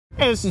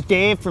Hey, this is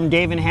Dave from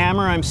Dave &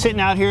 Hammer. I'm sitting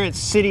out here at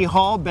City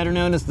Hall, better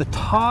known as the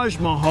Taj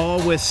Mahal,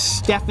 with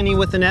Stefanie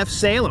with an F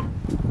Salem.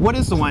 What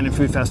is the Wine and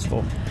Food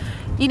Festival?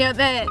 You know,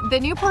 the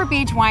Newport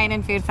Beach Wine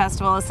and Food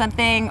Festival is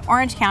something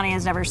Orange County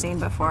has never seen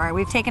before.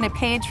 We've taken a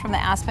page from the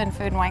Aspen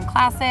Food and Wine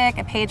Classic,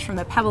 a page from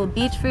the Pebble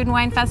Beach Food and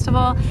Wine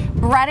Festival,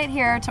 brought it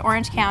here to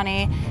Orange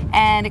County,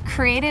 and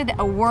created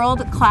a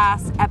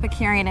world-class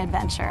Epicurean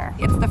adventure.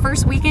 It's the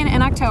first weekend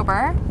in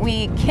October.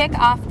 We kick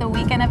off the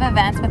weekend of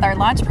events with our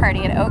launch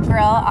party at Oak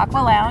Grill Aqua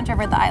Lounge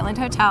over at the Island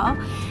Hotel.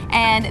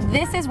 And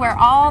this is where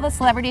all the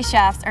celebrity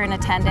chefs are in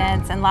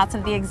attendance, and lots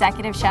of the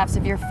executive chefs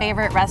of your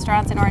favorite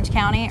restaurants in Orange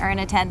County are in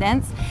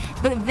attendance.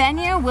 The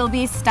venue will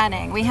be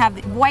stunning. We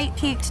have white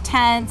peaked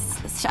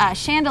tents,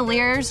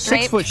 chandeliers.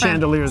 6 foot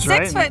chandeliers,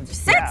 right?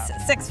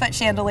 6 foot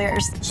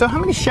chandeliers. So how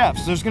many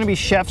chefs? There's going to be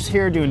chefs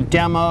here doing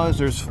demos.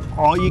 There's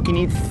all you can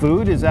eat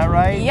food, is that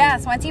right?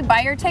 Yes, once you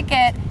buy your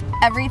ticket,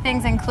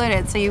 everything's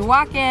included. So you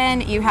walk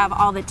in, you have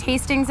all the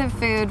tastings of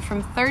food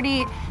from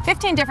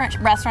 15 different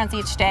restaurants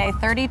each day,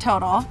 30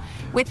 total,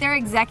 with their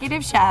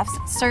executive chefs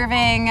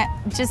serving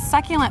just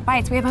succulent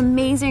bites. We have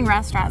amazing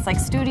restaurants like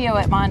Studio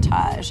at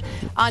Montage,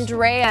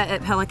 Andrea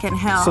at Pelican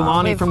Hill.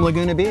 Salani from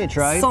Laguna Beach,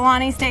 right?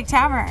 Salani Steak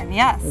Tavern,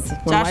 yes.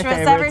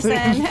 Joshua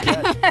Severson.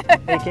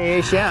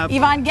 AKA chef.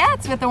 Yvonne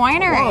Getz with the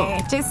winery. Whoa.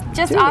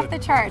 Just off the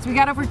charts. We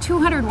got over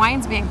 200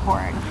 wines being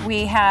poured.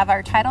 We have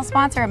our title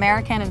sponsor,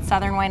 American and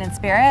Southern Wine and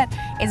Spirit,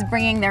 is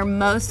bringing their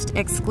most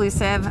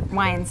exclusive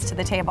wines to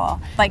the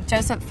table, like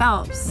Joseph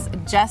Phelps,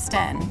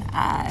 Justin,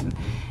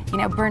 you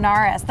know,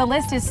 Bernares. The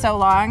list is so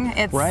long.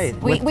 It's right.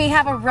 We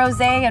have a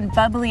rosé and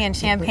bubbly and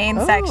champagne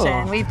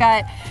section. We've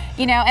got,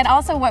 you know, and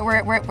also what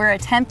we're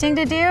attempting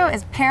to do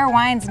is pair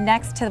wines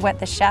next to what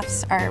the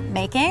chefs are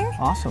making.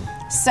 Awesome.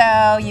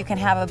 So you can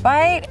have a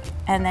bite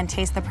and then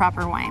taste the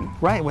proper wine.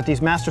 Right, with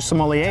these master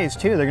sommeliers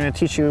too. They're going to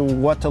teach you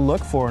what to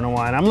look for in a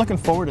wine. I'm looking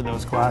forward to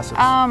those classes.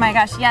 Oh my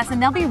gosh, yes, and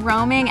they'll be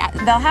roaming.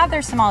 They'll have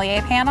their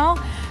sommelier panel,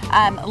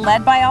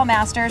 led by all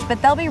masters,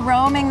 but they'll be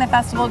roaming the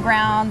festival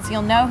grounds.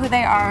 You'll know who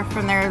they are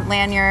from their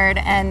lanyard,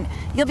 and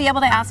you'll be able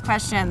to ask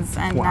questions.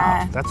 And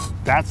wow,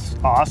 that's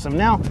awesome.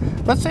 Now,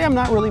 let's say I'm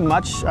not really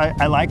much.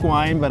 I like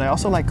wine, but I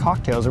also like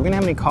cocktails. Are we going to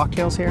have any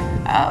cocktails here?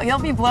 Oh, you'll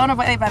be blown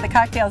away by the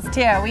cocktails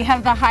too. We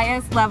have the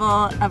highest level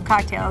of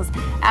cocktails.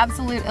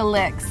 Absolute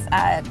Elix,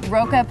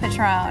 Roca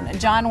Patron,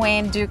 John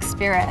Wayne Duke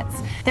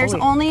Spirits. There's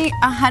only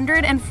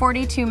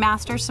 142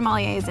 master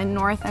sommeliers in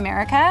North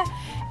America,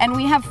 and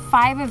we have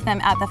 5 of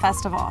them at the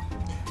festival.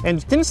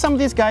 And didn't some of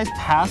these guys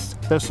pass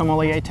the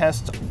sommelier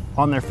test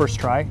on their first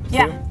try, too?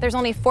 Yeah, there's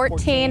only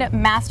 14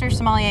 master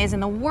sommeliers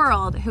in the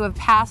world who have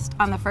passed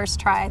on the first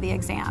try the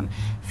exam.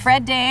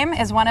 Fred Dame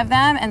is one of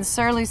them, and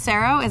Sir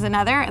Lucero is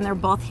another, and they're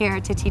both here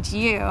to teach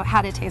you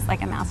how to taste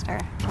like a master.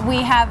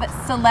 We have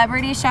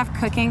celebrity chef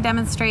cooking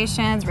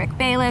demonstrations, Rick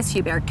Bayless,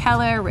 Hubert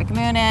Keller, Rick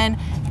Moonen,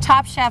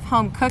 Top Chef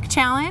Home Cook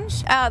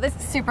Challenge. Oh, this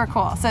is super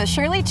cool. So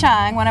Shirley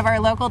Chung, one of our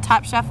local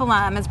Top Chef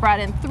alum, has brought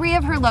in 3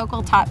 of her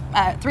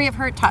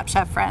Top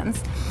Chef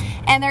friends,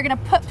 and they're gonna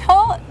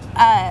pull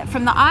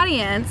from the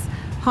audience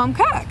home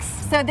cooks.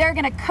 So they're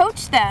gonna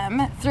coach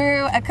them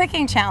through a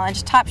cooking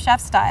challenge, Top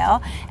Chef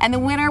style, and the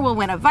winner will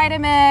win a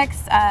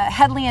Vitamix,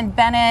 Headley and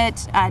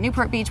Bennett,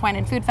 Newport Beach Wine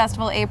and Food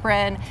Festival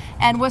apron,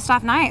 and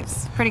Wüsthof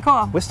knives. Pretty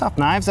cool. Wüsthof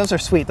knives? Those are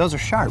sweet. Those are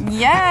sharp.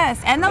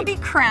 Yes, and they'll be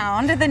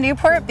crowned the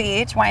Newport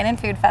Beach Wine and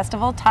Food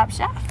Festival Top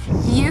Chef.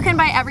 You can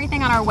buy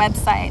everything on our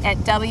website at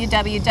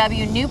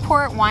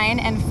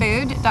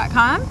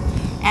www.newportwineandfood.com,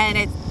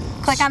 and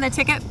click on the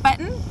ticket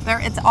button.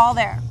 It's all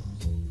there.